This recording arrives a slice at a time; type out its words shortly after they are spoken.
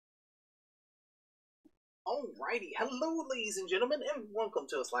Alrighty, hello ladies and gentlemen, and welcome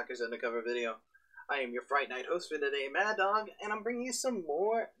to a Slackers Undercover video. I am your Fright Night host for today, Madog, and I'm bringing you some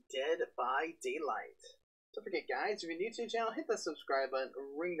more Dead by Daylight. Don't forget guys, if you're new to the channel, hit that subscribe button,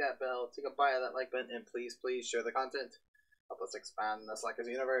 ring that bell, take a bite of that like button, and please share the content. Help us expand the Slackers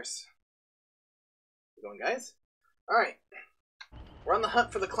universe. You going guys? Alright, we're on the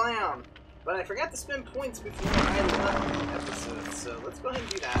hunt for the clown, but I forgot to spend points before I left the episode, so let's go ahead and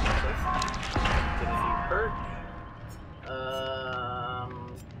do that real quick. Get a new perk.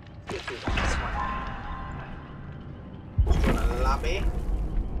 Get through this one. Go to lobby.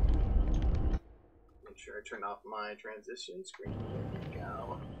 Make sure I turn off my transition screen. There we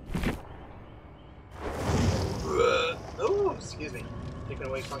go. Oh, excuse me. Taking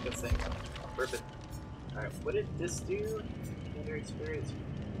away Funkin's thing. Perfect. Alright, what did this do? Another experience.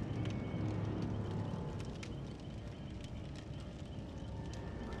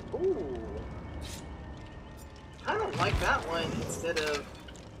 Ooh. I don't like that one instead of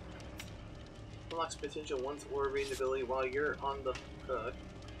unlocks potential once ore readability while you're on the hook.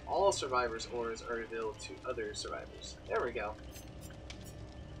 All survivors' ores are revealed to other survivors. There we go.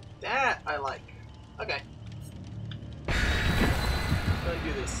 That I like. Okay. Gonna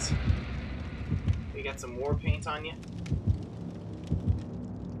do this. You got some war paint on you.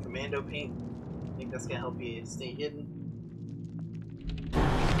 Commando paint. I think that's gonna help you stay hidden.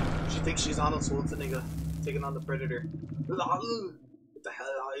 She thinks she's Arnold Schwarzenegger taking on the Predator. What the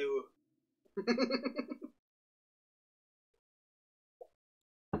hell are you?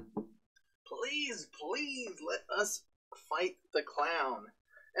 Please let us fight the clown.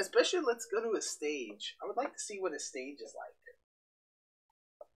 Especially let's go to a stage. I would like to see what a stage is like.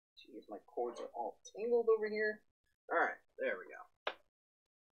 Jeez, my cords are all tangled over here. Alright, there we go.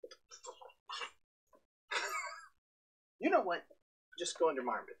 You know what? Just go under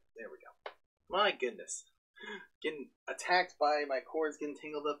my armpit. There we go. My goodness. Getting attacked by my cords, getting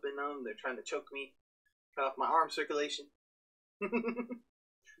tangled up in them. They're trying to choke me. Cut off my arm circulation.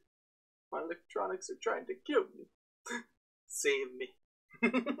 My electronics are trying to kill me. Save me.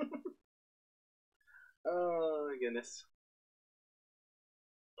 Oh my goodness.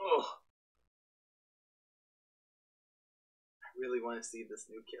 Oh. I really want to see this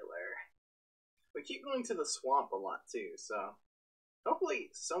new killer. We keep going to the swamp a lot too, so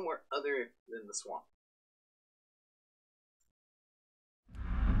hopefully somewhere other than the swamp.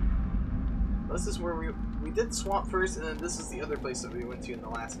 This is where we did swamp first, and then this is the other place that we went to in the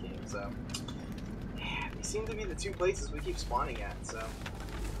last game, so yeah, these seem to be the two places we keep spawning at, so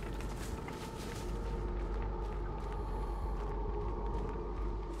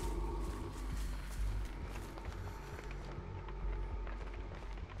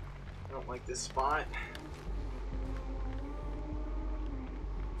I don't like this spot.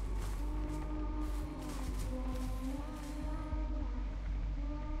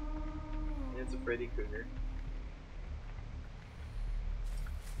 It's a Freddy Krueger.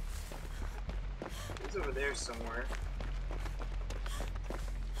 He's over there somewhere.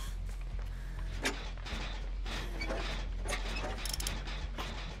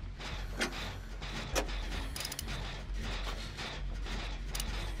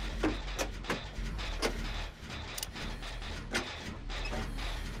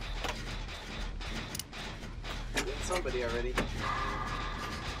 Getting somebody already.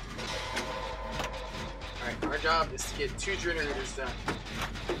 Alright, our job is to get 2 generators done.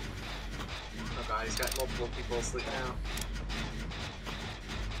 Oh god, he's got multiple people asleep now.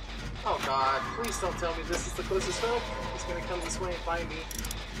 Oh god, please don't tell me this is the closest hook. He's gonna come this way and find me.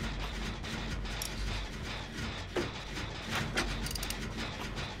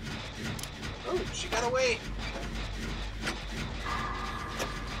 Oh, she got away!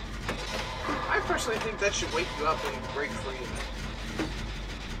 I personally think that should wake you up and break free.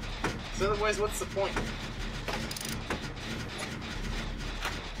 So otherwise, what's the point?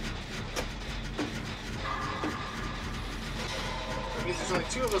 That means there's only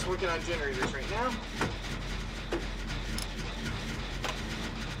 2 of us working on generators right now.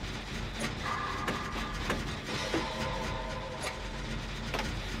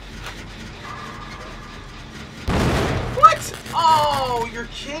 What? Oh, you're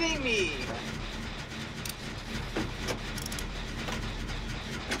kidding me!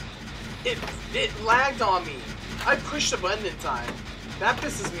 It lagged on me. I pushed the button in time. That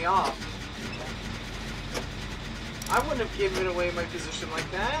pisses me off. I wouldn't have given away my position like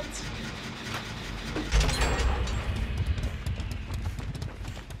that.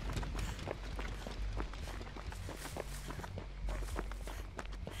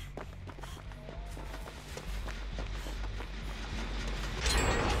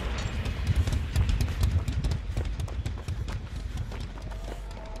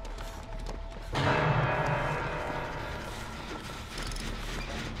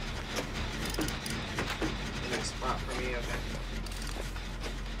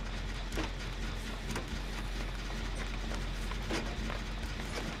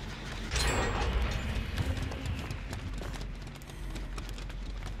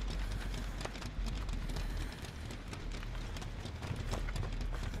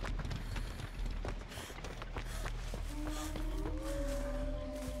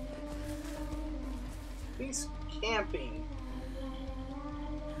 He's camping.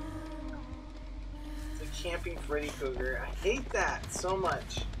 It's a camping Freddy Krueger. I hate that so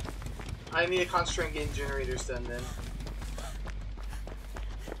much. I need to concentrate on getting generators done then.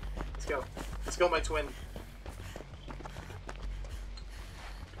 Let's go. Let's go, my twin.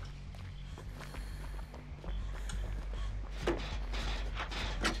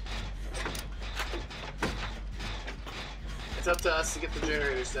 It's up to us to get the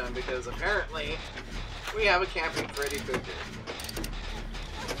generators done because apparently we have a camping Freddy Krueger.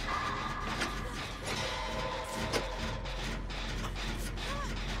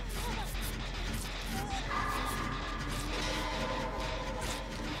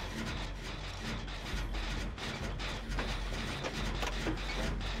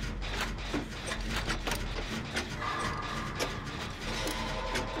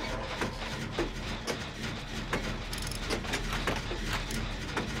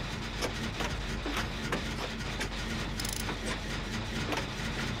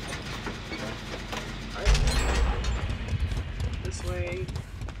 Way.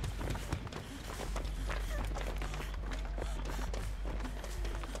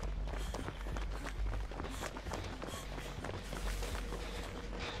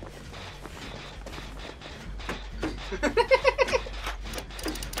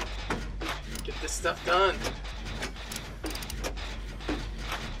 Get this stuff done.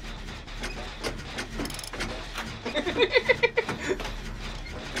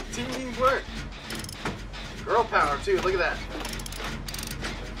 Teamwork. Girl power too, look at that.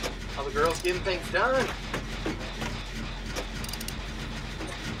 All the girls getting things done.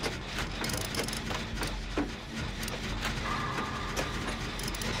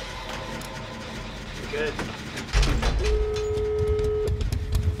 Good.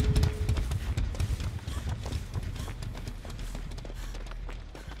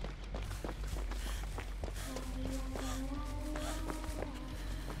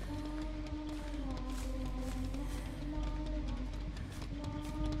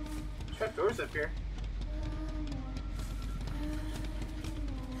 Trap doors up here.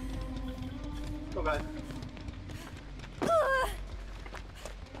 Oh god.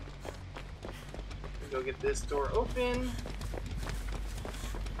 Go get this door open.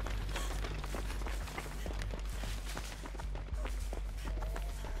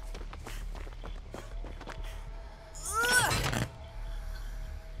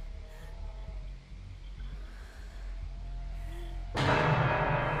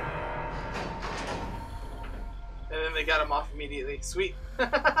 And then they got him off immediately. Sweet.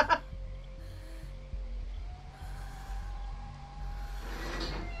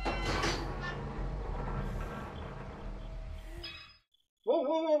 Whoa,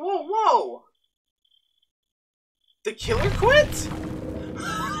 whoa, whoa, whoa, whoa! The killer quit?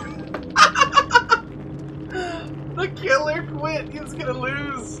 The killer quit! He was gonna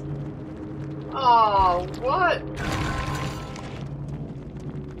lose! Oh, what?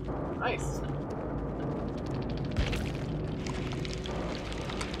 Nice.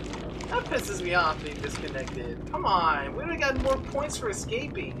 That pisses me off being disconnected. Come on, we would have gotten more points for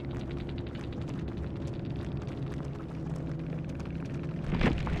escaping.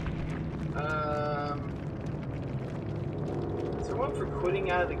 Is there one for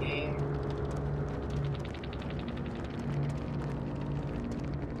quitting out of the game?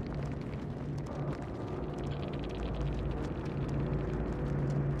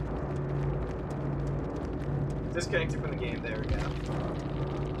 Disconnected from the game. There we go.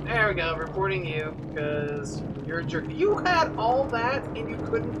 There we go. Reporting you because you're a jerk. You had all that and you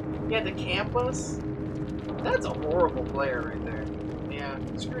couldn't. You had to camp us. That's a horrible player right there. Yeah.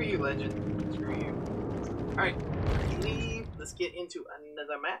 Screw you, legend. Screw you. All right. Leave. Let's get into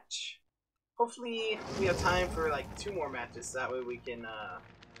another match. Hopefully we have time for like 2 more matches. So that way we can.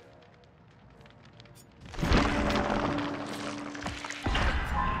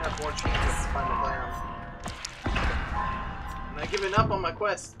 Have more chances to find the ground. I'm not giving up on my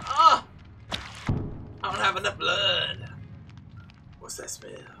quest. Ah! I don't have enough blood. What's that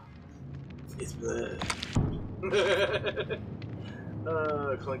smell? It's blood.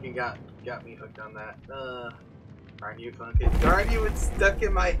 Clunking got me hooked on that. Darn you, Clunking. Darn you, it's stuck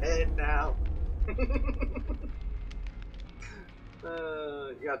in my head now. You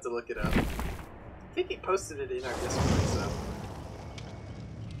have to look it up. I think he posted it in our Discord, so.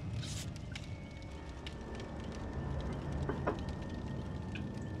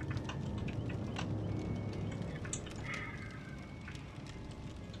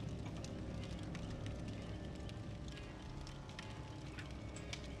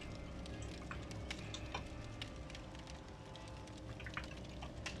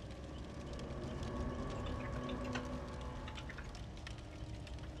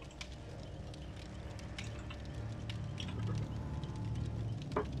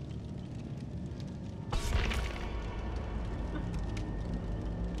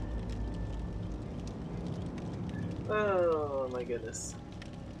 my goodness.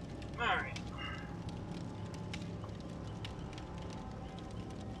 Alright.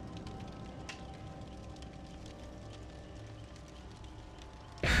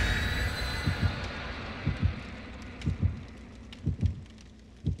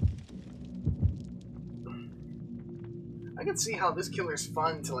 I can see how this killer's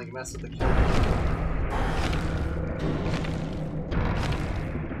fun to like mess with the killer.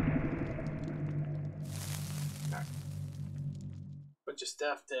 Bunch of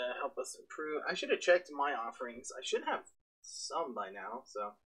stuff to help us improve. I should have checked my offerings. I should have some by now,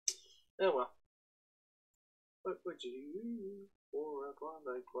 so oh well. What would you do for a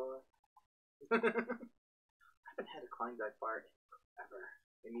Klondike bar? I haven't had a Klondike bar ever.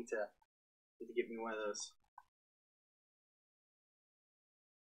 They need to get me one of those.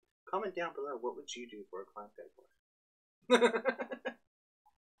 Comment down below, what would you do for a Klondike bar?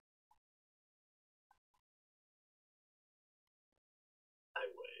 I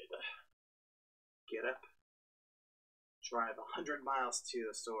would get up, drive 100 miles to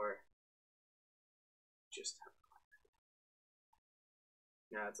the store, just have a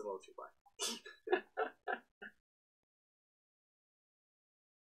Klondike. Nah, it's a little too far.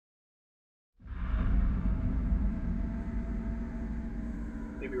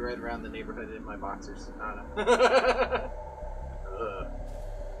 Maybe right around the neighborhood in my boxers. I don't know.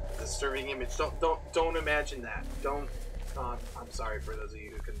 Disturbing image. Don't imagine that. Don't. I'm sorry for those of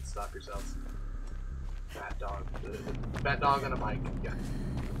you who couldn't stop yourselves. Bat dog. Bat dog on a bike. Yeah.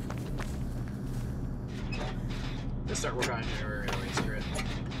 Let's start working on it. Screw it.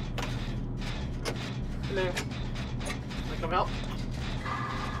 Hello. Wanna come help?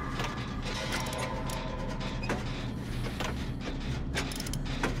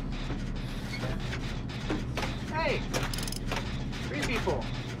 Hey! 3 people!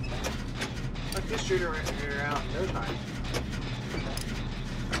 Let this shooter out in no time.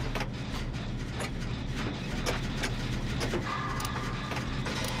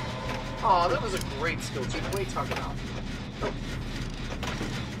 Aw, that was a great skill check. What are you talking about? Oh.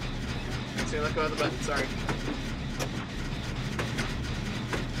 So let go of the button, sorry.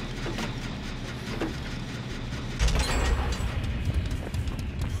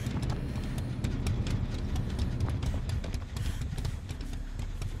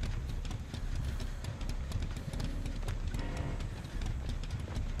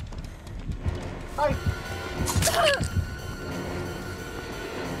 Hi.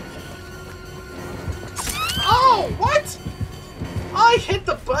 Oh, what? I hit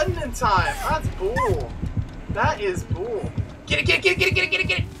the button in time. That's bull. That is bull. Get it, get it, get it, get it, get it,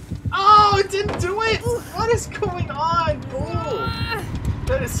 get it. Oh, it didn't do it. What is going on? Bull.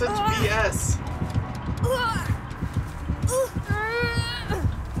 That is such BS.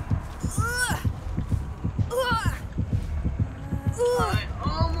 I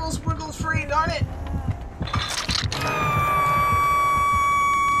almost wiggled free, darn it.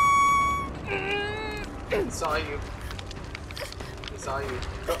 He saw you. He saw you.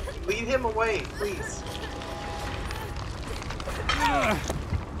 Oh, lead him away, please.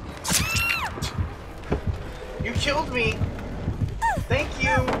 You killed me. Thank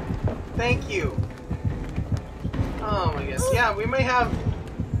you. Thank you. Oh my goodness. Yeah, we may have.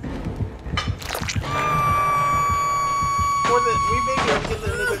 We may be able to get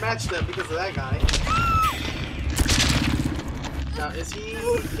another match then because of that guy. Now, is he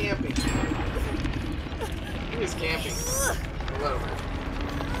camping? He is camping. A little bit.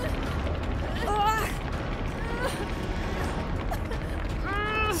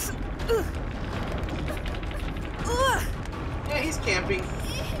 Yeah, he's camping.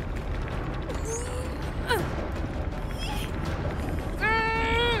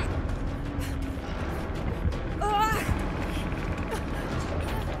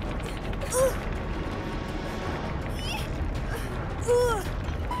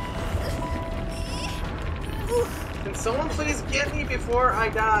 Can someone please get me before I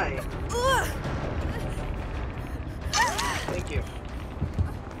die? Thank you.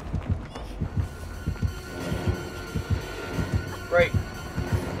 Great.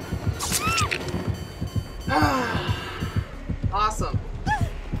 Awesome.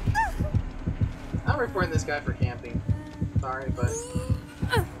 I'm reporting this guy for camping. Sorry, but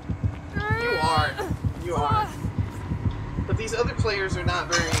you are. You are. But these other players are not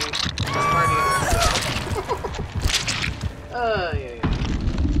very smart either, so. Yeah.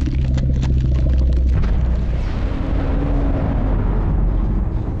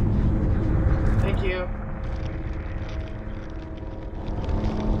 Thank you.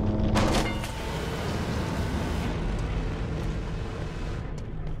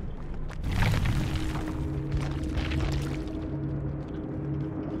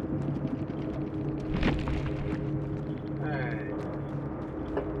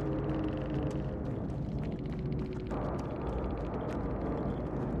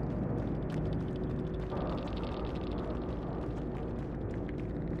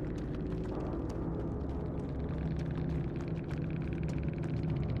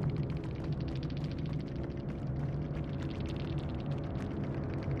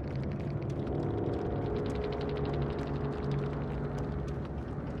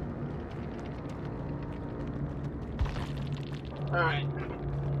 Alright.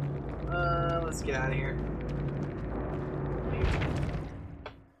 Let's get out of here.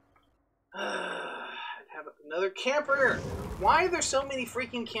 Have another camper! Why are there so many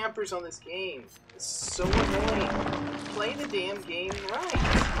freaking campers on this game? It's so annoying. Play the damn game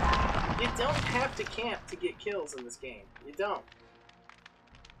right. You don't have to camp to get kills in this game. You don't.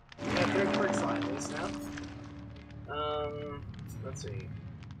 We got third perk slide at least now. Let's see.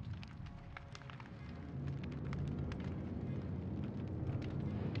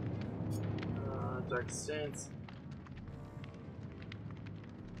 Dark Sense.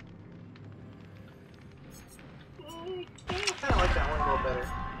 I kind of like that one a little better.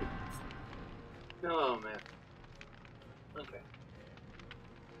 Oh man. Okay.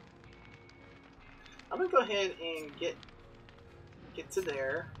 I'm gonna go ahead and get to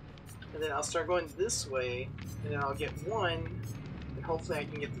there, and then I'll start going this way, and then I'll get one, and hopefully I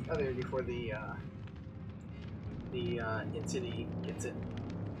can get the other before the entity gets it.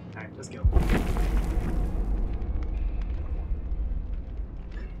 All right, let's go.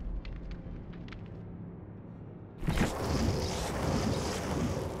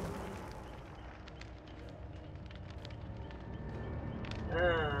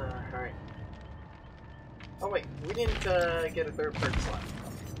 Alright. Oh wait, we didn't get a third perk slot.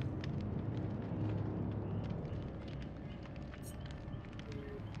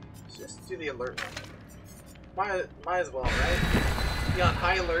 Let's just do the alert one. Might as well, right? Be on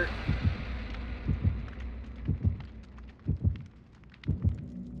high alert.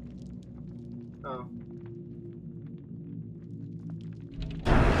 Oh.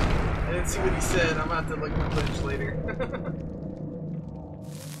 I didn't see what he said. I'm about to look at the footage later.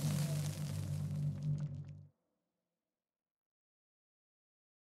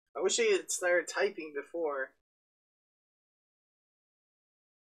 I wish I had started typing before.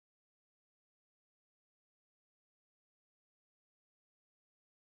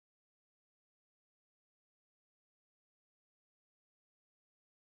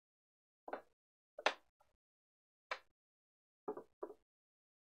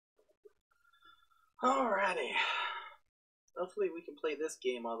 Alrighty. Hopefully we can play this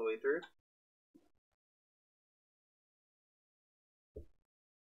game all the way through.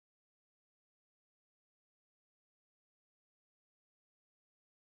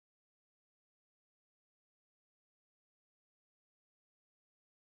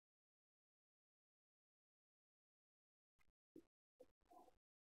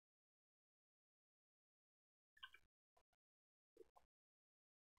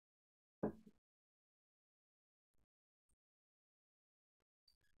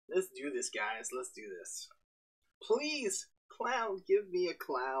 Let's do this, guys. Let's do this. Please, clown, give me a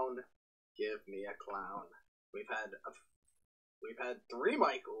clown. Give me a clown. We've had 3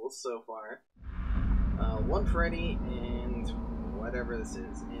 Michaels so far. 1 Freddy and whatever this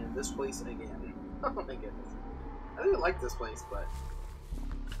is. And this place again. Oh my goodness. I didn't like this place, but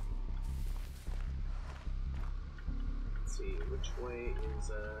let's see, which way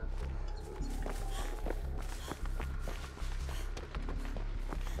is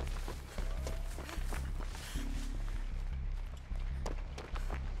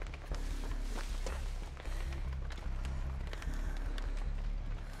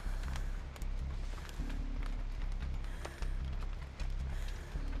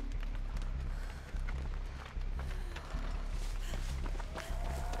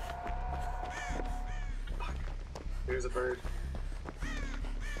Here's a bird.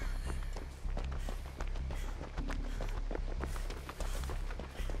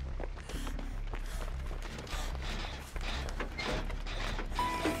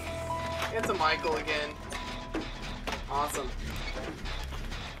 It's a Michael again. Awesome.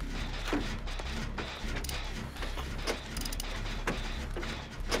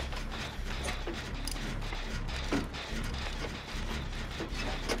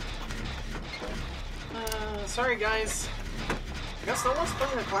 Sorry guys. I guess no one's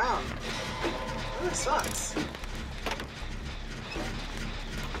playing a clown. That really sucks.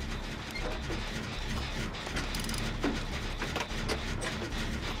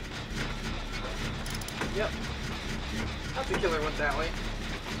 Yep. Thought the killer went that way.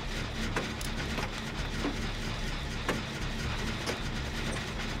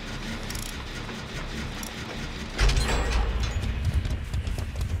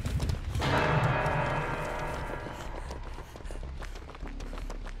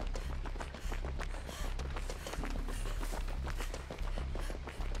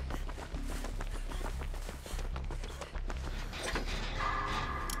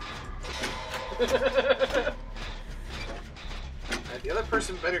 The other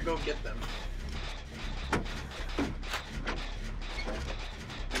person better go get them.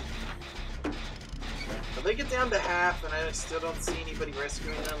 If they get down to half and I still don't see anybody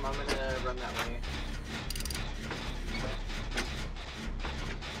rescuing them, I'm gonna run that way.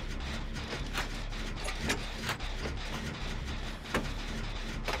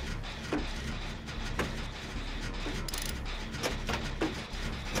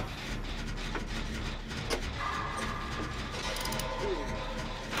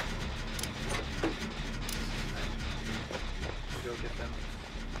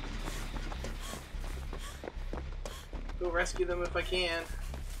 Rescue them if I can.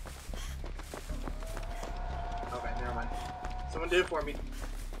 Okay, never mind. Someone did it for me.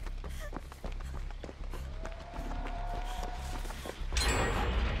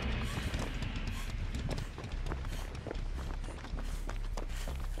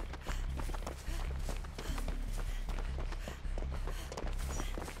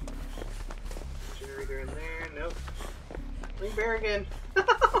 Generator in there. Nope. Ling Bear again.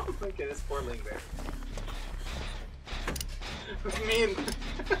 Oh my goodness, poor Ling Bear. me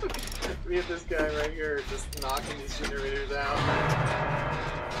and this guy right here are just knocking these generators out.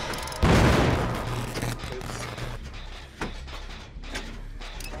 Oops.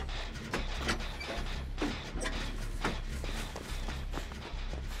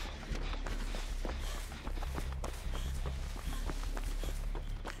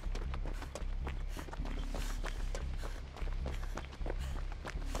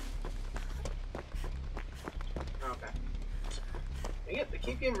 They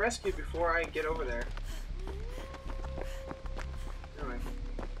keep getting rescued before I get over there. Anyway.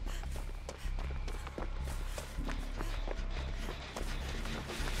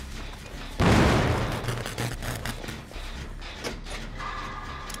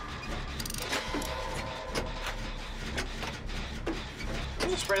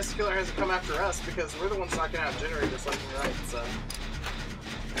 I'm surprised this killer hasn't come after us because we're the ones knocking out generators left and right, so.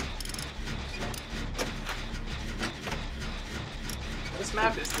 This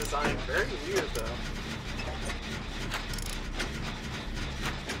map is designed very weird, though.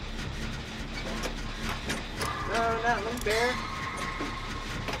 No, not Ling Bear.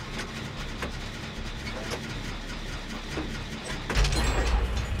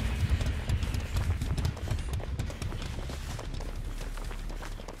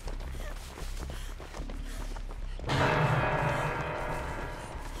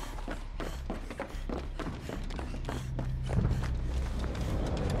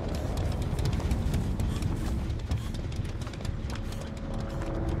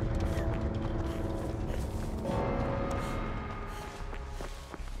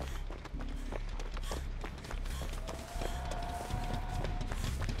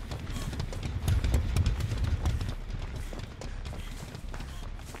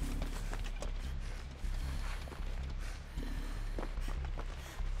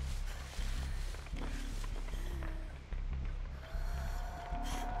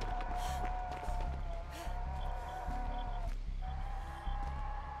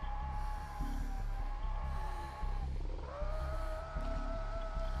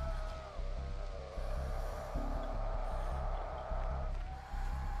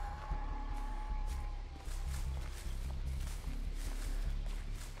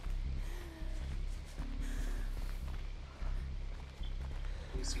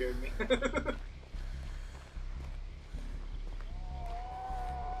 You scared me.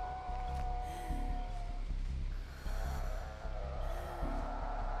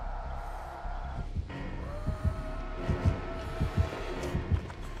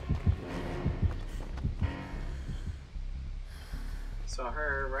 Saw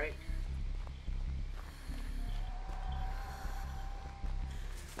her, right?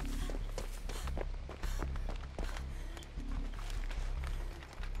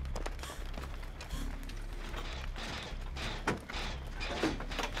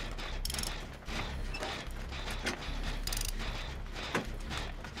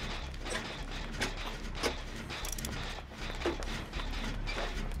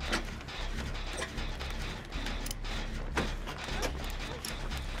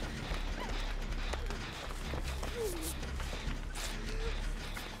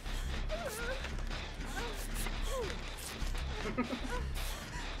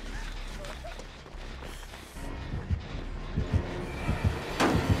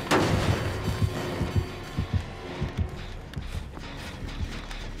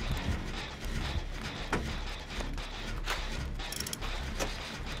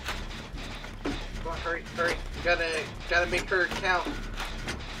 Hurry, hurry. You gotta make her count.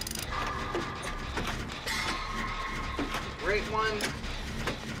 Great one.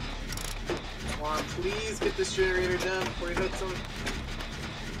 Come on, please get this generator done before he hooks him.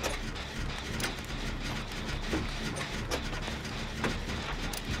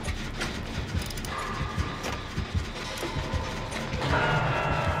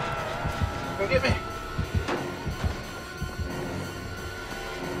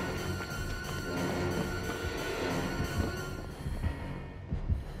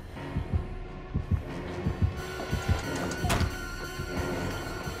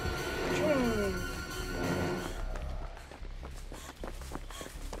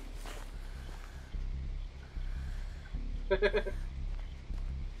 Come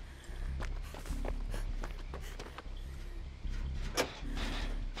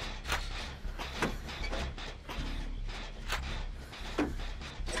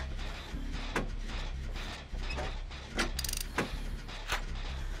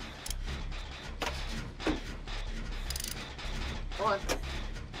on.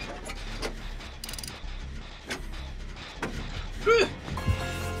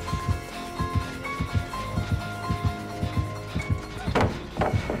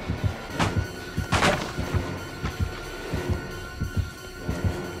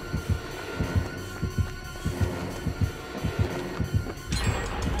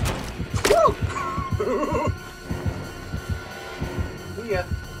 Yeah.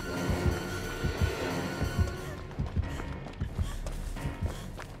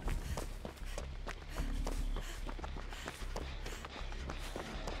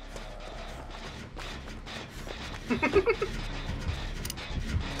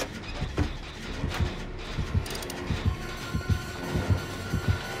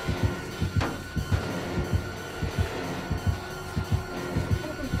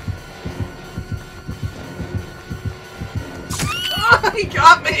 He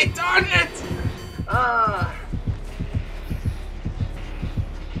got me! Darn it!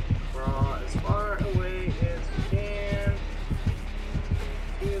 Draw as far away as you can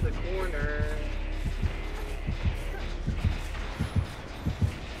to the corner.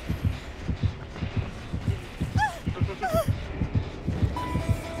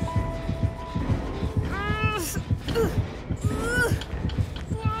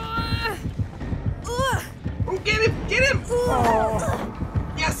 Oh, get him! Get him!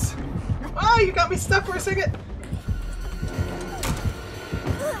 Yes! Oh, you got me stuck for a second!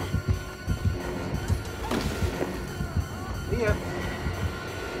 Yeah.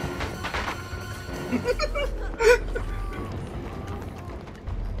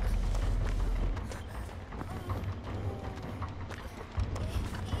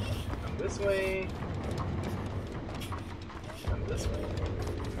 Come this way. Come this way.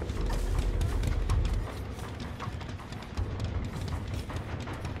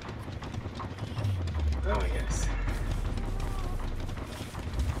 Oh, yes.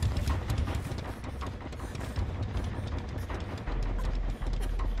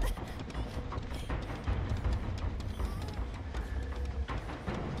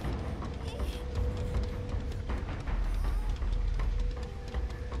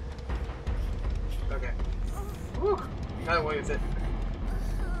 Okay. Woo! Got away with it.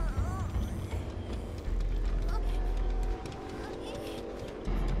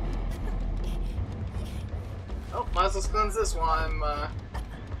 Oh, might as well cleanse this while I'm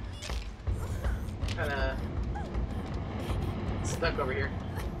kinda stuck over here.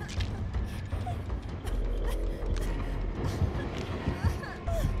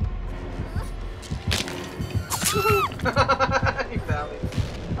 You found me.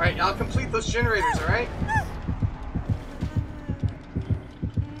 Alright, I'll complete those generators, alright?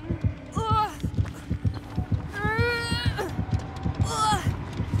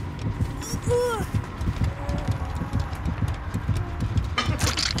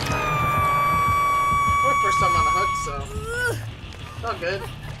 I'm on the hook, so it's all good.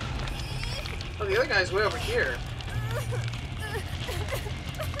 Oh, the other guy's way over here.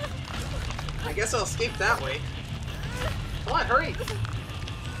 I guess I'll escape that way. Come on, hurry!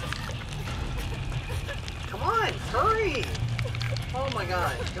 Come on, hurry! Oh my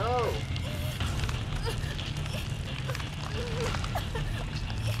god, go!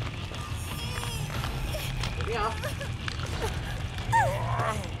 Get me off.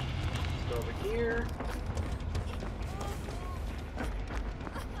 Let's go over here.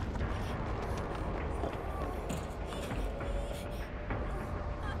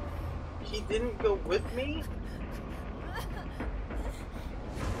 He didn't go with me?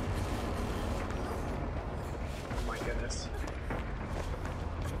 Oh my goodness.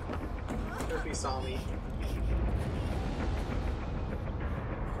 What if he saw me?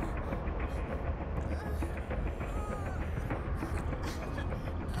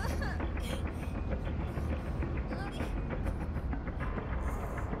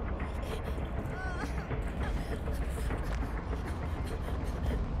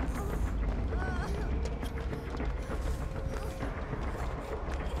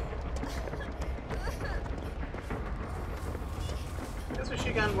 Guess we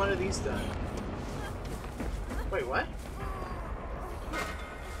should've gotten one of these done. Wait, what?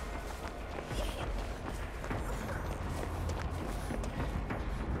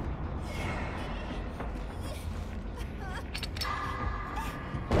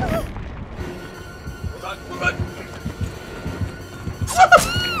 Move on, move on!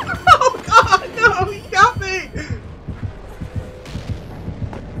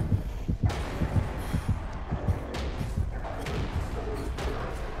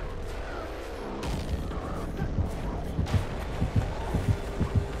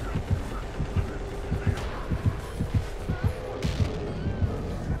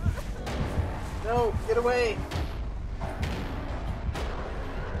 Get away!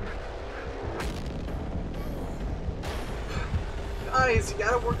 Guys, you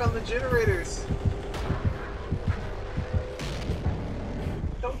gotta work on the generators.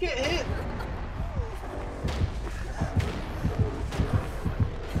 Don't get hit!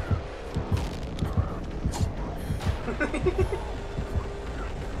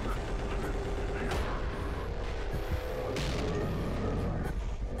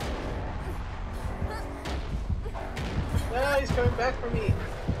 No, he's coming back for me.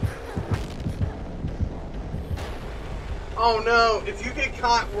 Oh no, if you get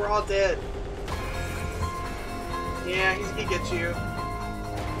caught, we're all dead. Yeah, he's gonna get you.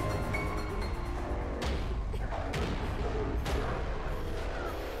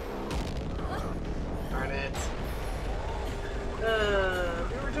 Darn it.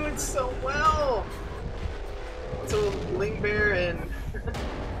 We were doing so well. Until Ling Bear and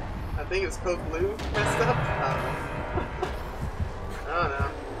I think it's Coke Blue messed up. I don't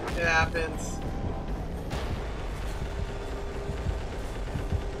know. It happens.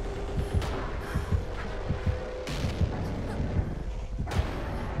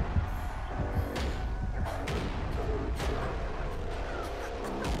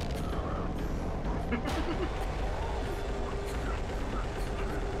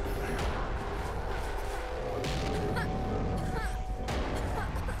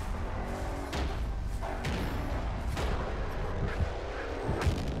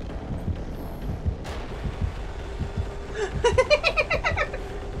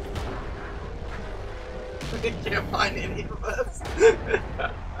 You can't find any of us.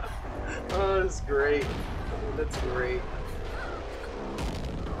 Oh, that's great. That's great.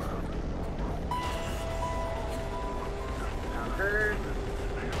 Now her.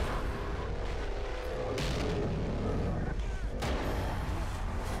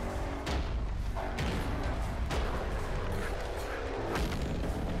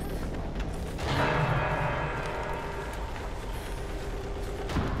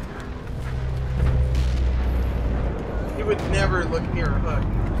 He would never look near a hook.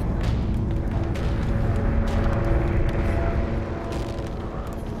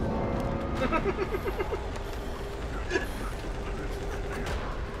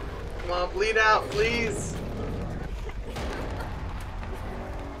 Come on, bleed out, please.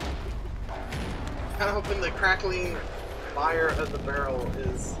 Kind of hoping the crackling fire of the barrel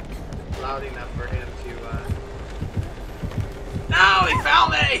is loud enough for him to. No, he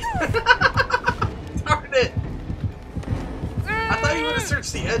found me! Darn it! I thought you would have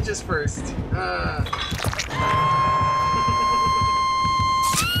searched the edges first. I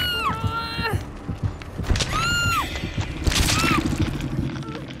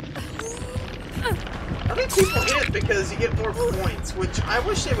think people hit because you get more points, which I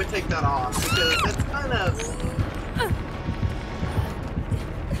wish they would take that off because that's kind of.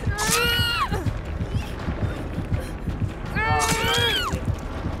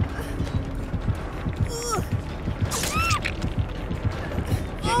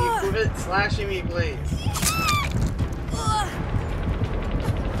 Quit slashing me, please.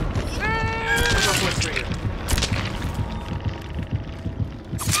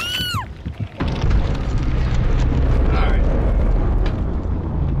 Alright.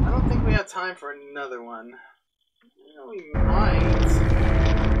 I don't think we have time for another one. Well, we might.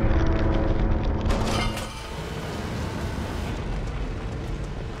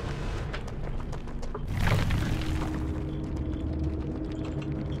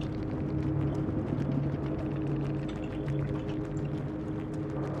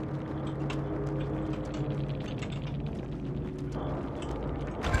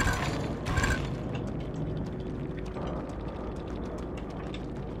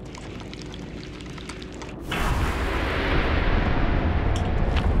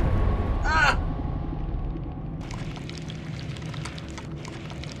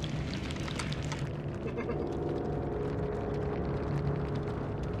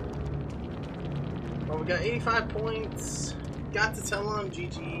 Well, we got 85 points. Got to tell him,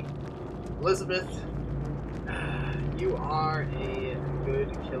 GG. Elizabeth, you are a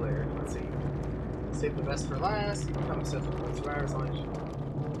good killer. Let's see. Save the best for last. You become successful points for hours lunch.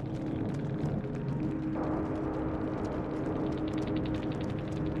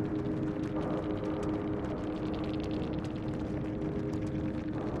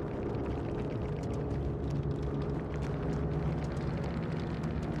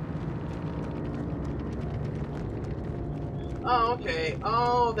 Oh, okay.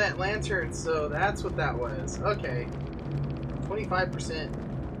 Oh, that lantern. So that's what that was. Okay. 25%.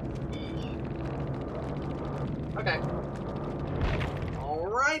 Okay.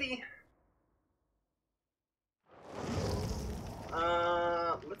 Alrighty.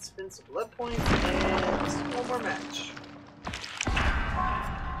 Let's spend some blood points and one more match.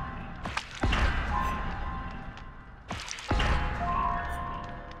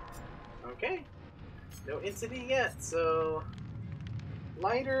 Okay. No entity yet, so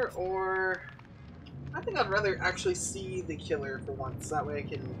lighter or... I think I'd rather actually see the killer for once. That way I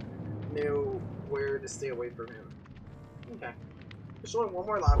can know where to stay away from him. Okay. Just one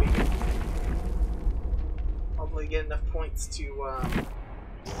more lobby. Hopefully get enough points to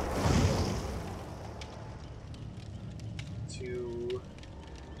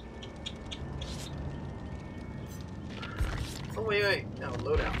oh wait, no,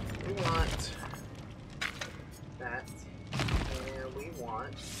 loadout. We want that, and we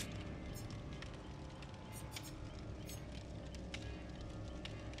want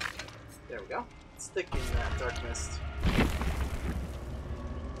there we go. Stick in that dark mist.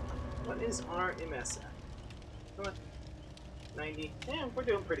 What is our MS at? Come on. 90. Yeah, we're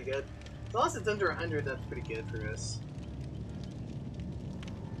doing pretty good. As long as it's under 100, that's pretty good for us.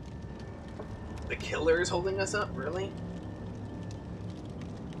 The killer is holding us up? Really?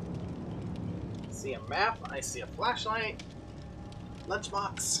 I see a map. I see a flashlight.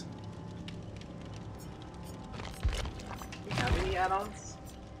 Lunchbox. Do we have any add-ons?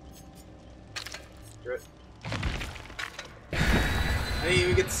 Screw it. I didn't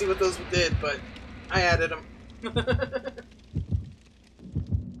even get to see what those did, but I added them.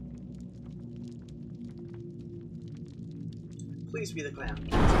 Please be the clown.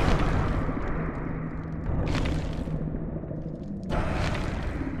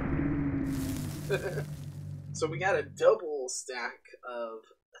 So we got a double stack of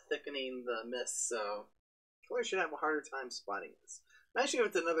thickening the mist, so killer should have a harder time spotting this. Imagine if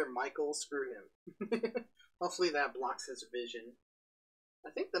it's another Michael, screw him. Hopefully that blocks his vision.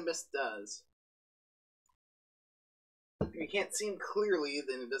 I think the mist does. If you can't see him clearly,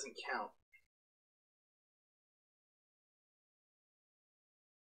 then it doesn't count.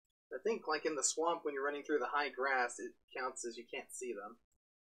 I think, like in the swamp, when you're running through the high grass, it counts as you can't see them.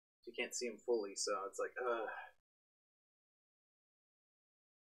 You can't see them fully, so it's like, ugh.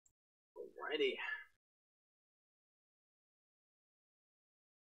 Alrighty.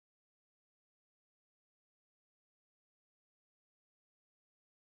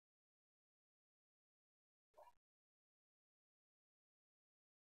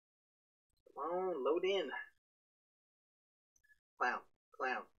 Come on, load in. Clown,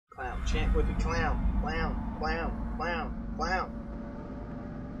 clown, clown. Chant with the clown. Clown, clown, clown, clown.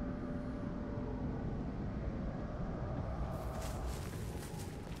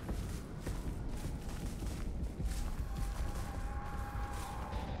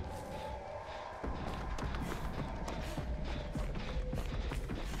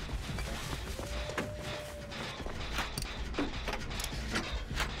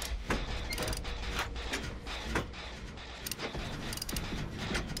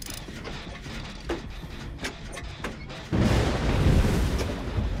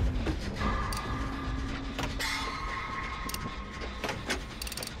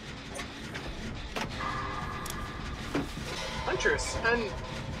 Huntress. I hadn't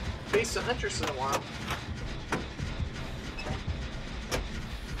faced a Huntress in a while.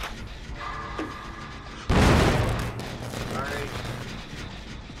 Alright.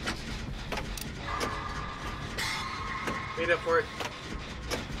 Made up for it.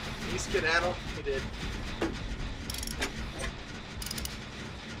 Did you skedaddle? He did.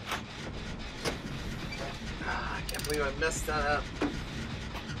 I can't believe I messed that up.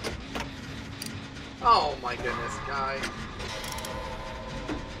 Oh my goodness, guy.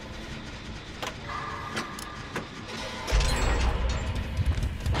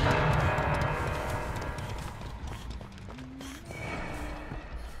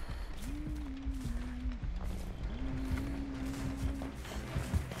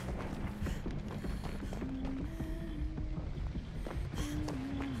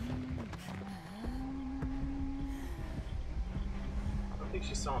 I think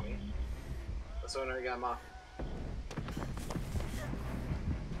she saw me. That's when I got him off.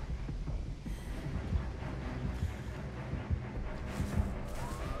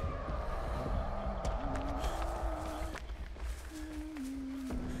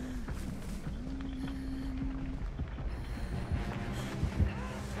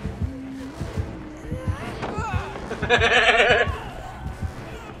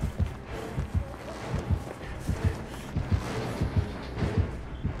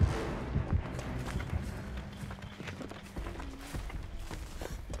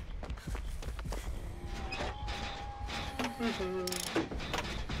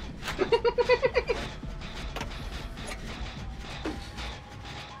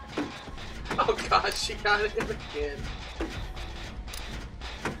 Oh god, she got it again.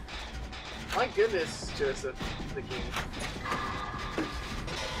 My goodness, Joseph the King.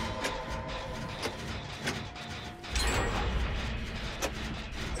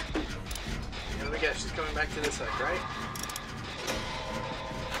 And let me guess, she's coming back to this side, right?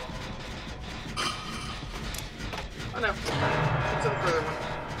 Oh no. It's on the further one.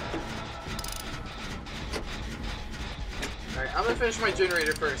 Alright, I'm gonna finish my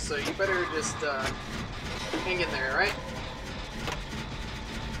generator first, so you better just hang in there, alright?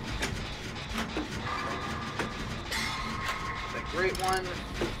 That great one.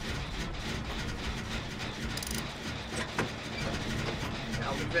 Yeah,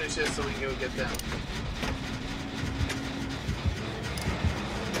 I'll finish this so we can go get them.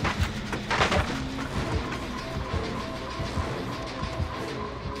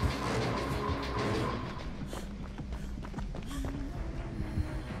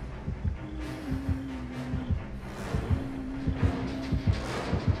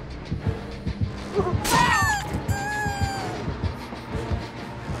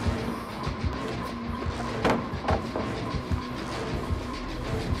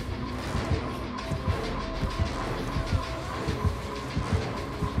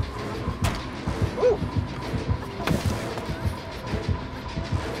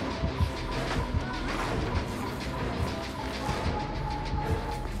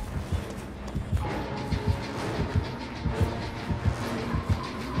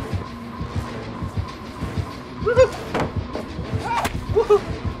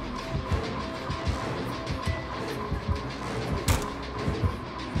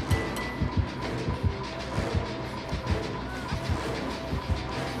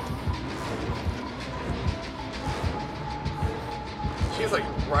 She's like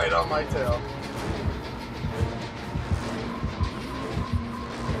right on my tail.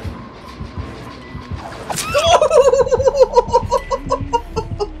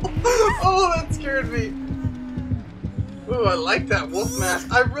 Oh, that scared me. Ooh, I like that wolf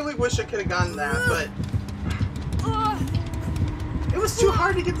mask. I really wish I could have gotten that, but it was too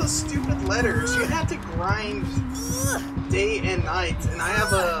hard to get those stupid letters. You had to grind day and night, and I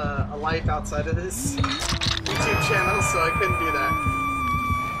have a life outside of this YouTube channel, so I couldn't do that.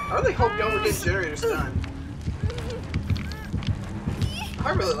 I really hope y'all were getting generators done.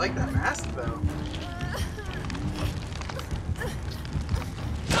 I really like that mask, though.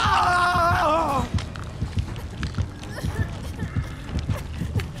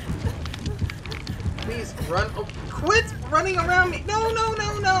 Please run. Oh, quit running around me. No, no,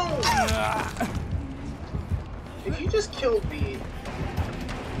 no, no. If you just killed me.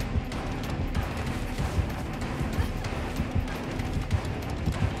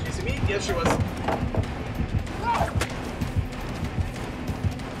 Chasing me? Yes, she was.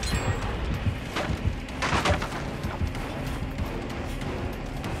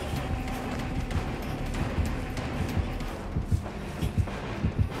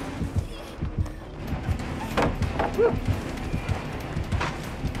 Woo.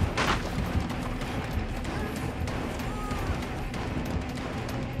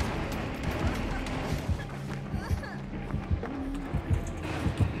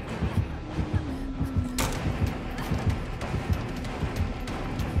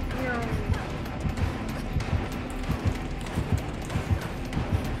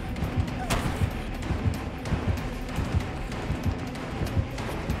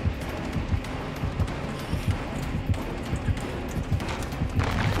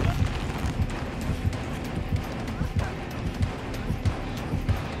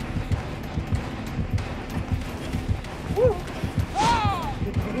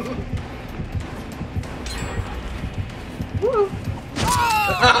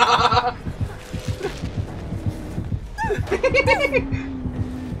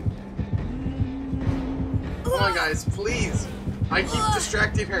 Come on, guys, please. I keep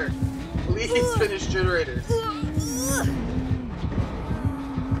distracting her. Please finish generators. Wait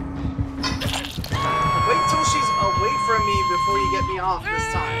till she's away from me before you get me off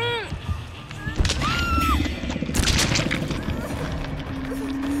this time.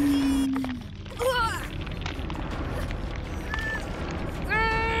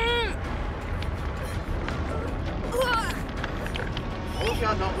 All of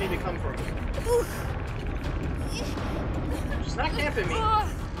y'all don't need to come for me. She's not camping me.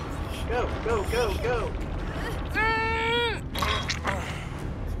 Go, go, go, go.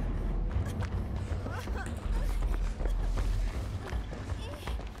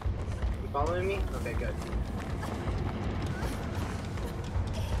 You following me? Okay, good.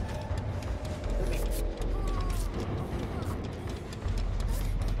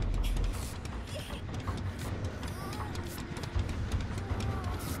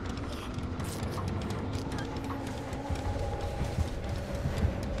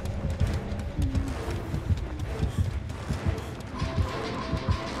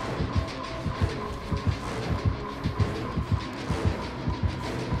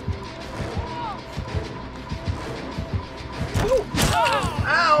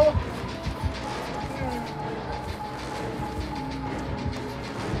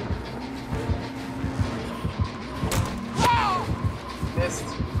 Missed.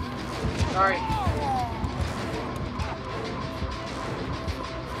 Sorry.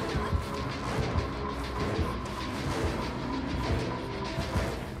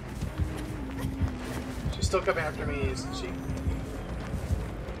 She's still coming after me, isn't she?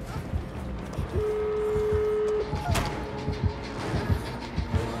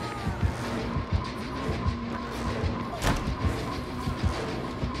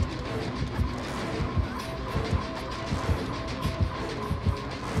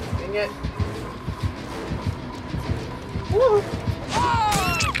 Dang it. Woo!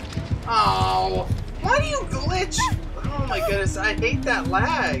 Oh! Why do you glitch? Oh my goodness, I hate that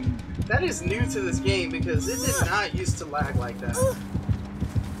lag. That is new to this game because it did not used to lag like that.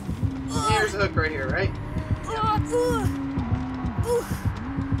 Here's a hook right here, right? Yep.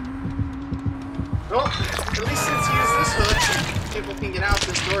 Well, at least since you use this hook, people can get out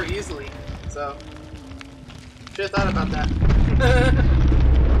this door easily. So, should have thought about that.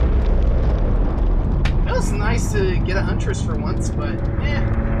 It was nice to get a huntress for once, but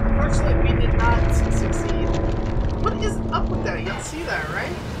unfortunately we did not succeed. What is up with that? Y'all see that,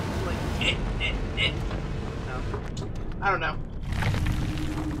 right? Like, No. I don't know.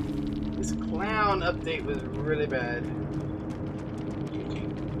 This clown update was really bad.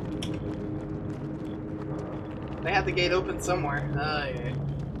 They had the gate open somewhere. Oh, yeah.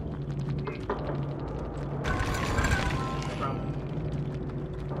 No problem.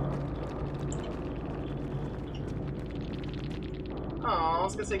 Oh, I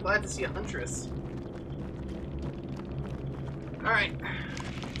was gonna say glad to see a huntress. Alright.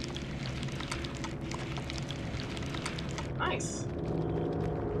 Nice.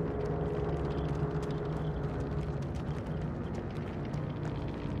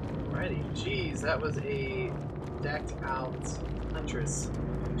 Alrighty. Jeez, that was a decked out huntress.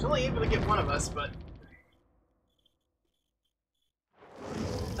 She's only able to get one of us, but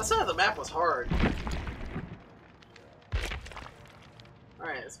that side of the map was hard.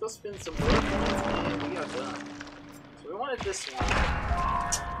 Alright, let's go spin some more points and we got done. So we wanted this one.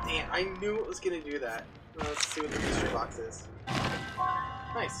 Damn, I knew it was gonna do that. Let's see what the mystery box is.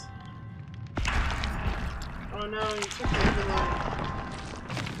 Nice. Oh no, you took the overload.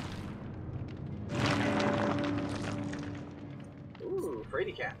 Ooh,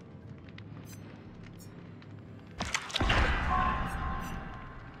 Frady Cat.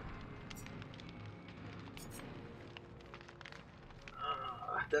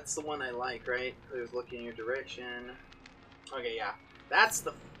 That's the one I like, right? Who's looking in your direction. Okay, yeah. That's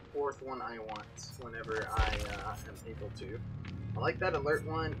the fourth one I want whenever I am able to. I like that alert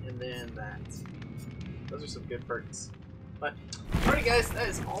one, and then that. Those are some good perks. But, alright guys, that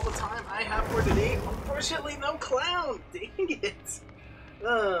is all the time I have for today. Unfortunately, no clown! Dang it!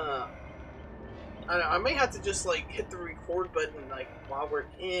 I don't know, I may have to just, like, hit the record button, like, while we're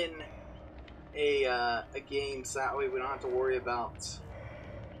in a game, so that way we don't have to worry about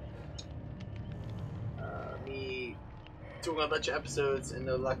me doing a bunch of episodes and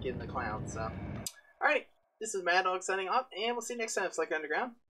no luck in the clown, so. Alright, this is Madog signing off, and we'll see you next time. It's like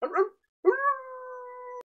Underground.